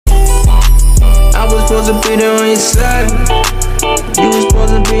supposed to be there on your side. You was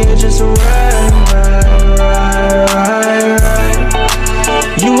supposed to be here just to ride.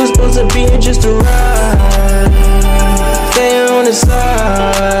 You was supposed to be here just to ride. Stay on the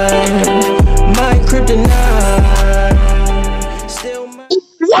side. My kryptonite. Still my.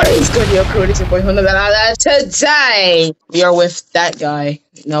 What is good, yo crew? This is your boy Honda. Today we are with that guy,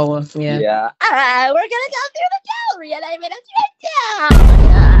 Noah. Yeah. We're gonna go through the gallery and I'm gonna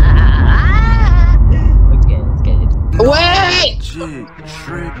Okay, let's get it. wait.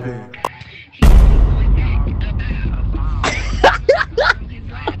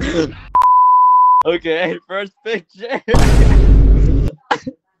 Okay, first picture.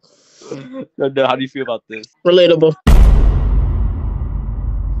 No, how do you feel about this? Relatable.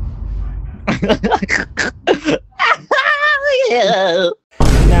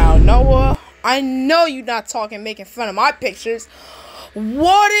 Now, Noah, I know you're not talking making fun of my pictures.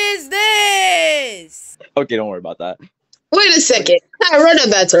 What is this? Okay, don't worry about that. Wait a second. I run up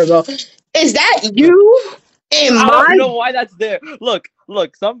that turbo. Is that you in I my? don't know why that's there. Look.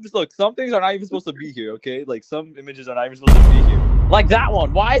 Some things are not even supposed to be here. Okay, like some images are not even supposed to be here. Like that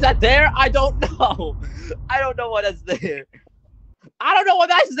one. Why is that there? I don't know. I don't know why that's there. I don't know why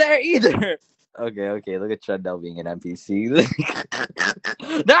that's there either. Okay. Look at Trendell being an NPC.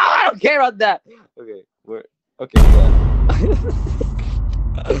 No, I don't care about that. Okay, yeah.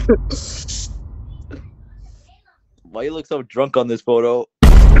 Why you look so drunk on this photo?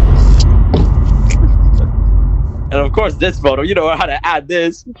 And of course, this photo, you know how to add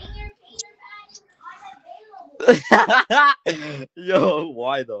this. Yo,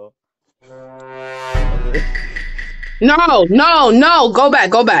 why though? No. Go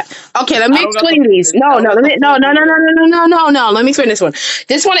back. Okay, let me explain these. No. Let me explain this one.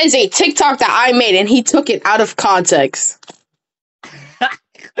 This one is a TikTok that I made, and he took it out of context.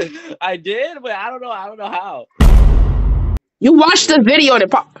 I did, but I don't know how. You watched the video and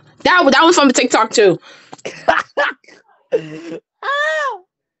that was from the TikTok too. That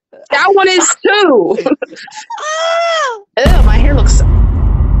one is too. Ew, my hair looks.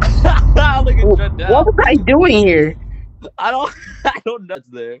 Look at Trendell. What was I doing here? I don't know. It's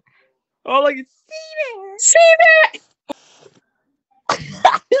there. Oh, like it's See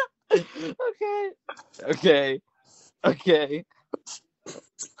that? Okay.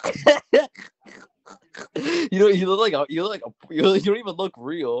 You don't even look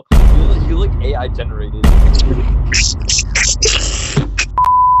real. You look AI generated.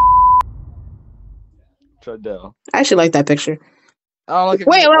 Trendell. I actually like that picture. Oh, look at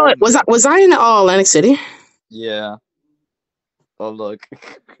Wait. Was I in Atlantic City? Yeah. Oh, look.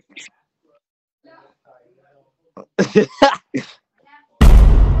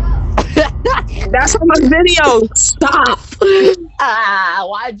 That's from my video. Stop.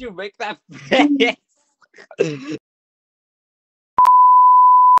 Why'd you make that face?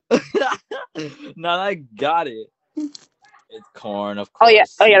 Now I got it. It's corn, of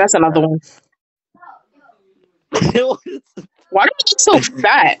course. Oh yeah, that's another one. Why do you get so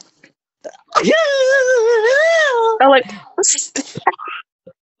fat? I'm like,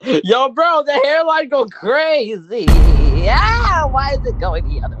 yo, bro, the hairline go crazy. Yeah, why is it going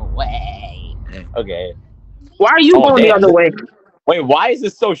the other way? Okay. why are you going the other way? Wait, why is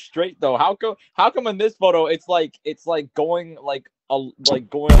this so straight though? How come in this photo it's like going like a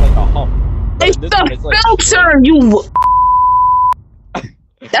hump? It's the filter, you.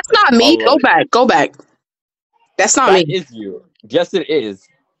 That's not me. Go back. That's not me. That is you. Yes, it is.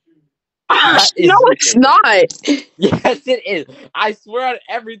 No, it's not. Yes, it is. I swear on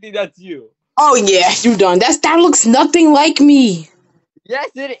everything that's you. Oh yeah, you done. That looks nothing like me. Yes,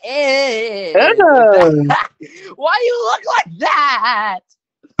 it is. Why you look like that?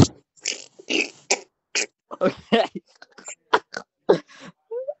 Okay.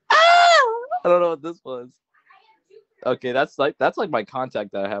 I don't know what this was. Okay, that's like my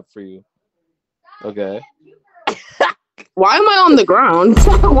contact that I have for you. Okay. Why am I on the ground?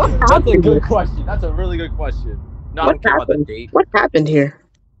 That's a good question. That's a really good question. No, I don't care about the date. What happened here?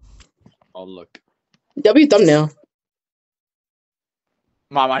 Oh, look. W thumbnail.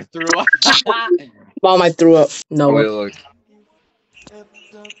 Mom, I threw up. Mom, I threw up. No. Wait, look.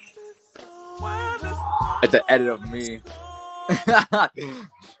 It's an edit of me. I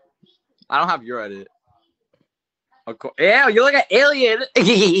don't have your edit. Of course. Yeah, you look like an alien.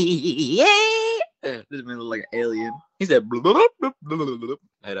 Yeah. This man look like an alien. He said, bloop, bloop, bloop, bloop, bloop, bloop.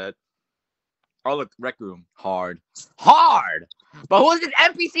 Hey, Dad. Oh, look, Rec Room. Hard. But who's this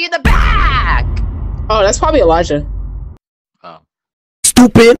NPC in the back? Oh, that's probably Elijah. Oh.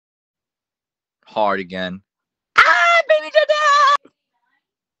 Stupid. Hard again. Ah, baby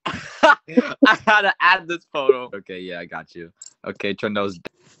Jada! I gotta add this photo. Okay, yeah, I got you. Okay, Trendo's.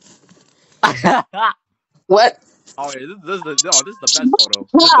 What? Oh, yeah, this is the best photo. This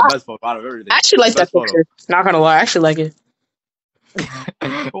is the best photo out of everything. I actually like that picture. Not gonna lie, I actually like it.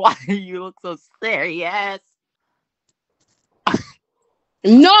 Why do you look so serious?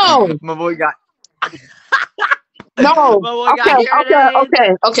 No! My boy got. No. My boy got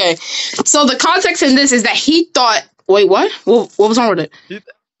Okay. So the context in this is that he thought. Wait, what? What was wrong with it?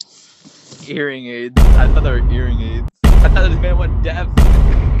 Hearing aids. I thought they were hearing aids. I thought this man went deaf.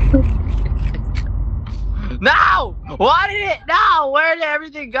 No! Why did it? No! Where did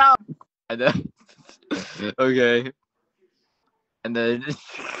everything go? And then, okay. And then,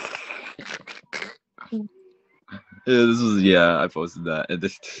 I posted that. And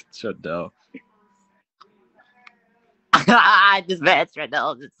this shut down. This man shut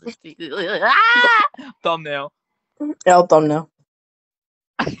down. Thumbnail. L thumbnail.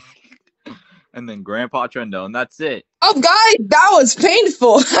 And then Grandpa Trendo, and that's it. Oh, guys, that was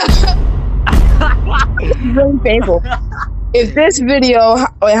painful. Really painful. If this video,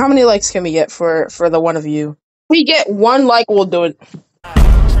 wait, how many likes can we get for the one of you? If we get 1 like, we'll do it.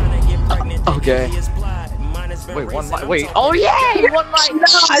 Okay. Wait, 1 like. Wait. Oh yeah, 1 like. No,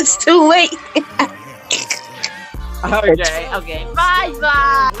 it's too late. Okay. Bye.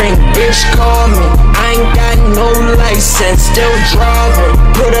 Bitch, call me. I ain't got no license, still driving.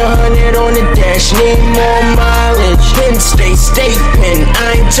 Put 100 on the dash, need more mileage. Penn State pen,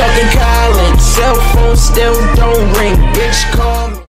 I ain't talking college. Cell phone still don't ring. Bitch, call me.